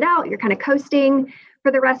figured it out. You're kind of coasting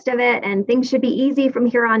for the rest of it and things should be easy from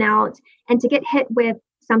here on out. And to get hit with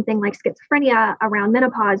something like schizophrenia around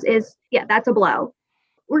menopause that's a blow.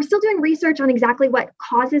 We're still doing research on exactly what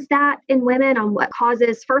causes that in women, on what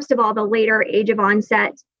causes, first of all, the later age of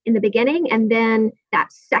onset in the beginning, and then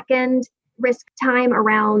that second risk time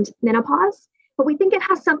around menopause. But we think it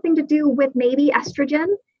has something to do with maybe estrogen.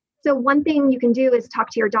 So one thing you can do is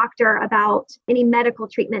talk to your doctor about any medical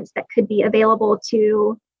treatments that could be available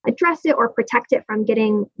to address it or protect it from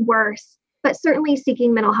getting worse. But certainly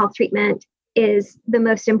seeking mental health treatment is the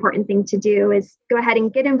most important thing to do, is go ahead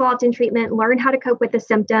and get involved in treatment, learn how to cope with the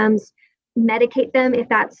symptoms, medicate them if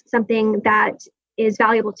that's something that is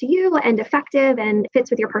valuable to you and effective and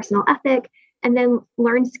fits with your personal ethic, and then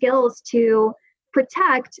learn skills to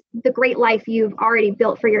protect the great life you've already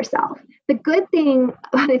built for yourself. The good thing,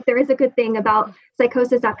 if there is a good thing about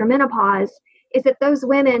psychosis after menopause, is that those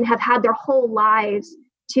women have had their whole lives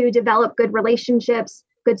to develop good relationships,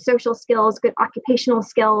 good social skills, good occupational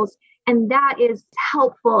skills. And that is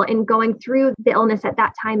helpful in going through the illness at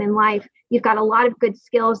that time in life. You've got a lot of good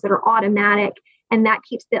skills that are automatic, and that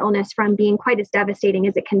keeps the illness from being quite as devastating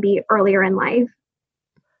as it can be earlier in life.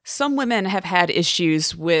 Some women have had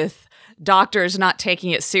issues with doctors not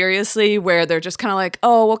taking it seriously, where they're just kind of like,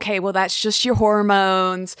 oh, okay, well, that's just your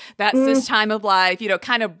hormones. That's this time of life,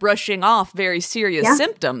 kind of brushing off very serious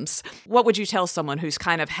symptoms. What would you tell someone who's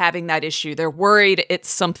kind of having that issue? They're worried it's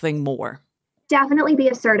something more. Definitely be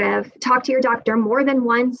assertive. Talk to your doctor more than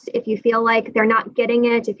once. If you feel like they're not getting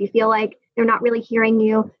it, if you feel like they're not really hearing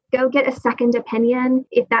you, go get a second opinion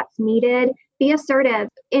if that's needed. Be assertive.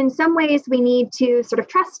 In some ways, we need to sort of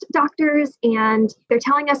trust doctors, and they're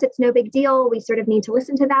telling us it's no big deal. We sort of need to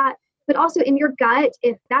listen to that. But also in your gut,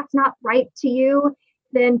 if that's not right to you,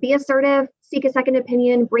 then be assertive, seek a second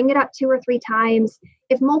opinion, bring it up 2 or 3 times.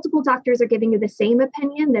 If multiple doctors are giving you the same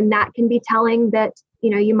opinion, then that can be telling that,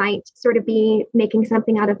 you might sort of be making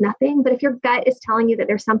something out of nothing. But if your gut is telling you that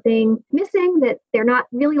there's something missing, that they're not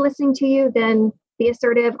really listening to you, then be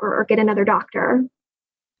assertive or get another doctor.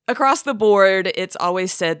 Across the board, it's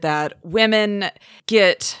always said that women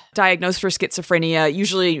get diagnosed for schizophrenia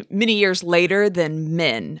usually many years later than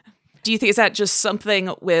men. Do you think, is that just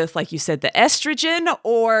something with, like you said, the estrogen,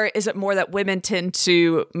 or is it more that women tend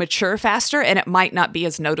to mature faster and it might not be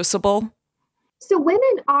as noticeable? So women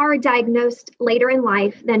are diagnosed later in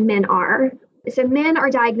life than men are. So men are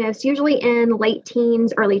diagnosed usually in late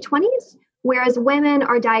teens, early 20s, whereas women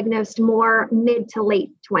are diagnosed more mid to late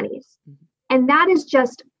 20s. And that is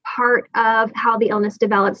just part of how the illness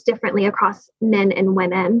develops differently across men and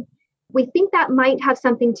women. We think that might have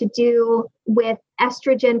something to do with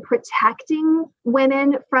estrogen protecting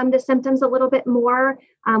women from the symptoms a little bit more,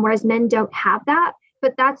 whereas men don't have that.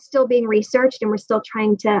 But that's still being researched, and we're still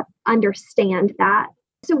trying to understand that.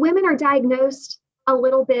 So women are diagnosed a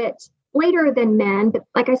little bit later than men, but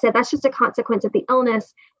like I said, that's just a consequence of the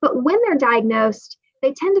illness. But when they're diagnosed,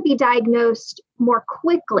 they tend to be diagnosed more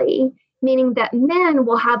quickly, meaning that men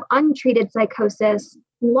will have untreated psychosis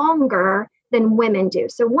longer than women do.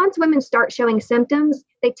 So once women start showing symptoms,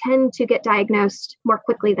 they tend to get diagnosed more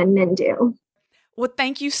quickly than men do. Well,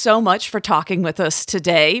 thank you so much for talking with us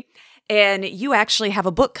today. And you actually have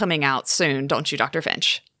a book coming out soon, don't you, Dr.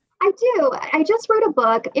 Finch? I do. I just wrote a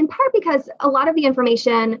book, in part because a lot of the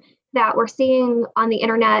information that we're seeing on the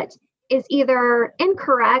internet is either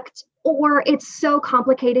incorrect or it's so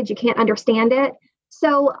complicated you can't understand it.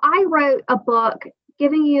 So I wrote a book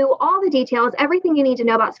giving you all the details, everything you need to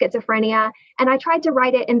know about schizophrenia. And I tried to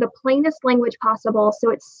write it in the plainest language possible so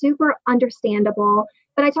it's super understandable.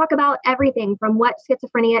 But I talk about everything from what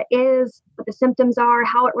schizophrenia is, what the symptoms are,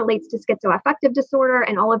 how it relates to schizoaffective disorder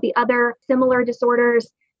and all of the other similar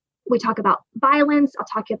disorders. We talk about violence. I'll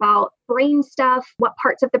talk about brain stuff, what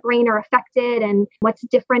parts of the brain are affected and what's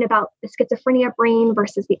different about the schizophrenia brain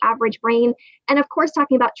versus the average brain. And of course,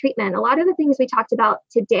 talking about treatment. A lot of the things we talked about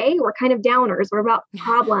today were kind of downers, were about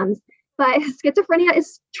problems, but schizophrenia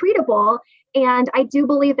is treatable. And I do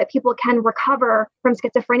believe that people can recover from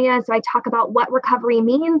schizophrenia. So I talk about what recovery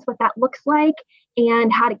means, what that looks like,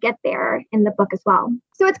 and how to get there in the book as well.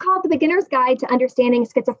 So it's called The Beginner's Guide to Understanding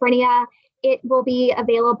Schizophrenia. It will be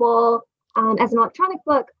available as an electronic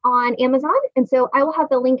book on Amazon. And so I will have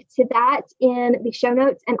the link to that in the show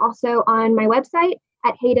notes and also on my website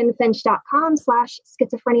at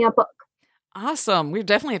haydenfinch.com/schizophrenia book. Awesome. We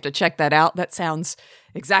definitely have to check that out. That sounds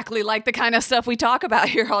exactly like the kind of stuff we talk about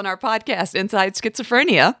here on our podcast, Inside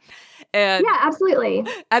Schizophrenia. And yeah, absolutely.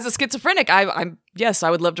 As a schizophrenic, I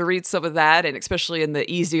would love to read some of that, and especially in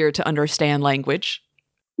the easier to understand language.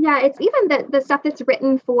 Yeah, it's even the stuff that's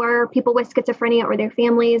written for people with schizophrenia or their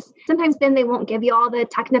families. Sometimes then they won't give you all the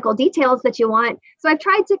technical details that you want. So I've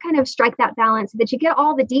tried to kind of strike that balance so that you get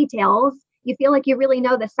all the details. You feel like you really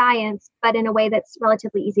know the science, but in a way that's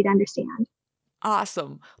relatively easy to understand.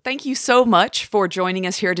 Awesome. Thank you so much for joining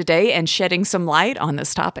us here today and shedding some light on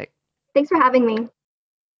this topic. Thanks for having me.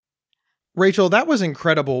 Rachel, that was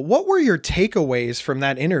incredible. What were your takeaways from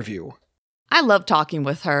that interview? I love talking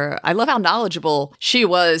with her. I love how knowledgeable she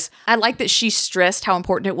was. I like that she stressed how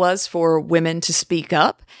important it was for women to speak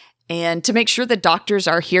up and to make sure that doctors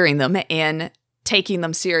are hearing them and taking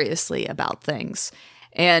them seriously about things.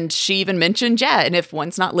 And she even mentioned, and if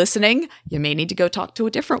one's not listening, you may need to go talk to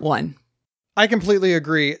a different one. I completely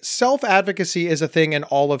agree. Self-advocacy is a thing in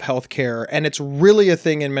all of healthcare, and it's really a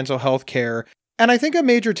thing in mental health care. And I think a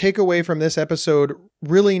major takeaway from this episode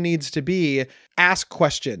really needs to be ask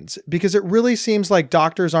questions, because it really seems like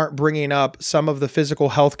doctors aren't bringing up some of the physical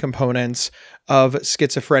health components of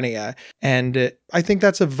schizophrenia. And I think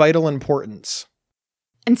that's of vital importance.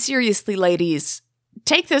 And seriously, ladies,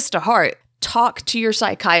 take this to heart. Talk to your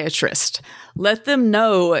psychiatrist. Let them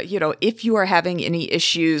know, if you are having any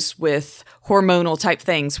issues with hormonal type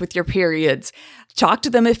things with your periods. Talk to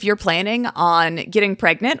them if you're planning on getting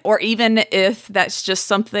pregnant, or even if that's just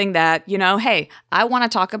something that, hey, I want to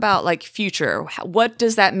talk about future. What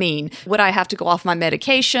does that mean? Would I have to go off my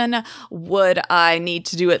medication? Would I need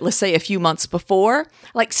to do it, let's say, a few months before?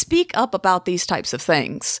 Speak up about these types of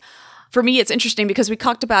things. For me, it's interesting because we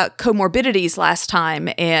talked about comorbidities last time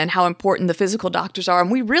and how important the physical doctors are,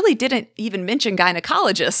 and we really didn't even mention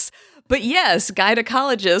gynecologists. But yes,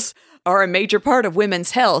 gynecologists are a major part of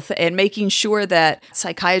women's health and making sure that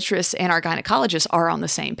psychiatrists and our gynecologists are on the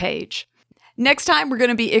same page. Next time, we're going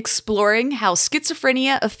to be exploring how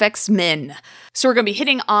schizophrenia affects men. So we're going to be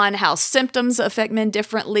hitting on how symptoms affect men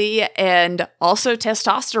differently and also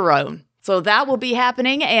testosterone. So that will be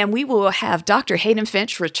happening, and we will have Dr. Hayden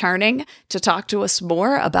Finch returning to talk to us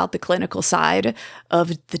more about the clinical side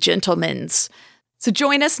of the gentlemen's. So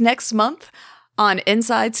join us next month on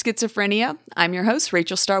Inside Schizophrenia. I'm your host,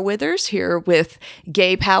 Rachel Starr Withers, here with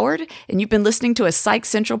Gabe Howard, and you've been listening to a Psych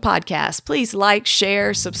Central podcast. Please like,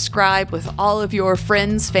 share, subscribe with all of your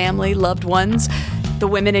friends, family, loved ones, the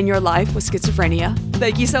women in your life with schizophrenia.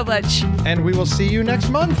 Thank you so much. And we will see you next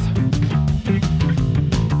month.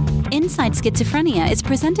 Inside Schizophrenia is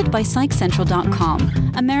presented by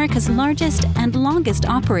PsychCentral.com, America's largest and longest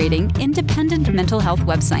operating independent mental health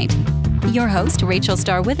website. Your host, Rachel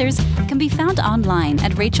Starr Withers, can be found online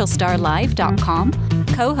at rachelstarlive.com.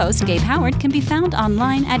 Co-host Gabe Howard can be found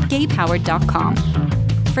online at gabehoward.com.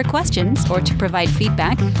 For questions or to provide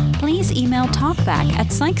feedback, please email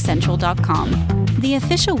talkback@psychcentral.com. The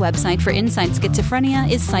official website for Inside Schizophrenia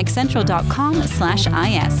is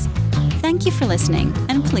psychcentral.com/is. Thank you for listening,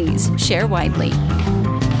 and please share widely.